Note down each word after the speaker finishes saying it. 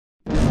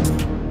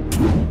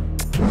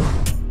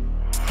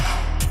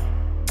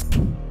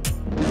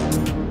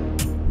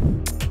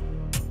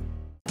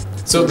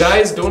So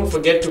guys, don't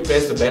forget to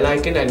press the bell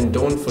icon and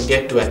don't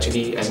forget to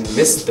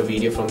miss the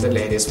video from the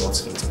Lehre Small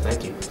Screen. So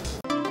thank you.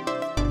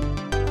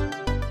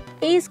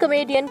 Ace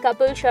comedian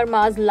Kapil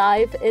Sharma's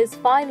life is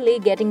finally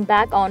getting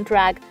back on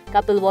track.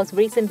 Kapil was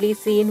recently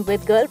seen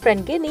with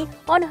girlfriend Ginni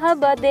on her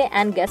birthday,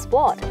 and guess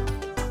what?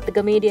 The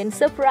comedian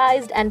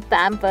surprised and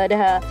pampered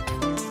her.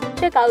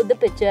 Check out the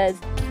pictures.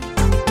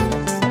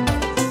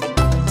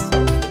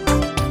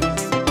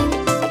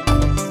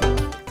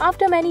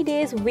 After many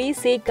days, we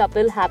see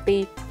Kapil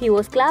happy. He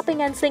was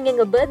clapping and singing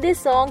a birthday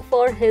song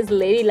for his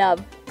lady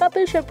love.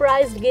 Kapil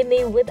surprised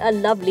Ginni with a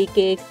lovely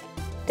cake,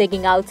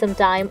 taking out some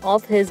time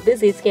off his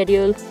busy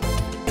schedule.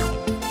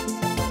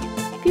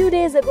 Few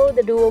days ago,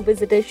 the duo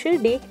visited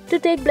Shirdi to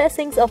take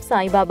blessings of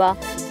Sai Baba.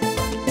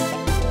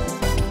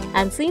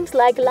 And seems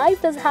like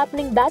life is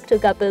happening back to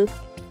Kapil.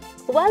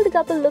 While the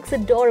couple looks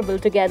adorable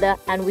together,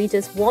 and we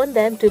just want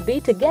them to be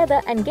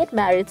together and get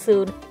married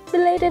soon.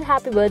 Belated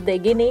happy birthday,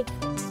 Ginni.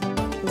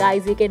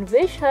 Guys, you can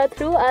wish her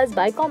through us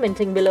by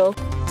commenting below.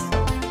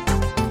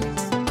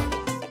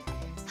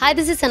 Hi,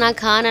 this is Sana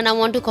Khan and I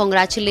want to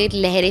congratulate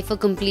Lehre for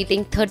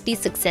completing 30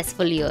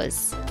 successful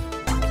years.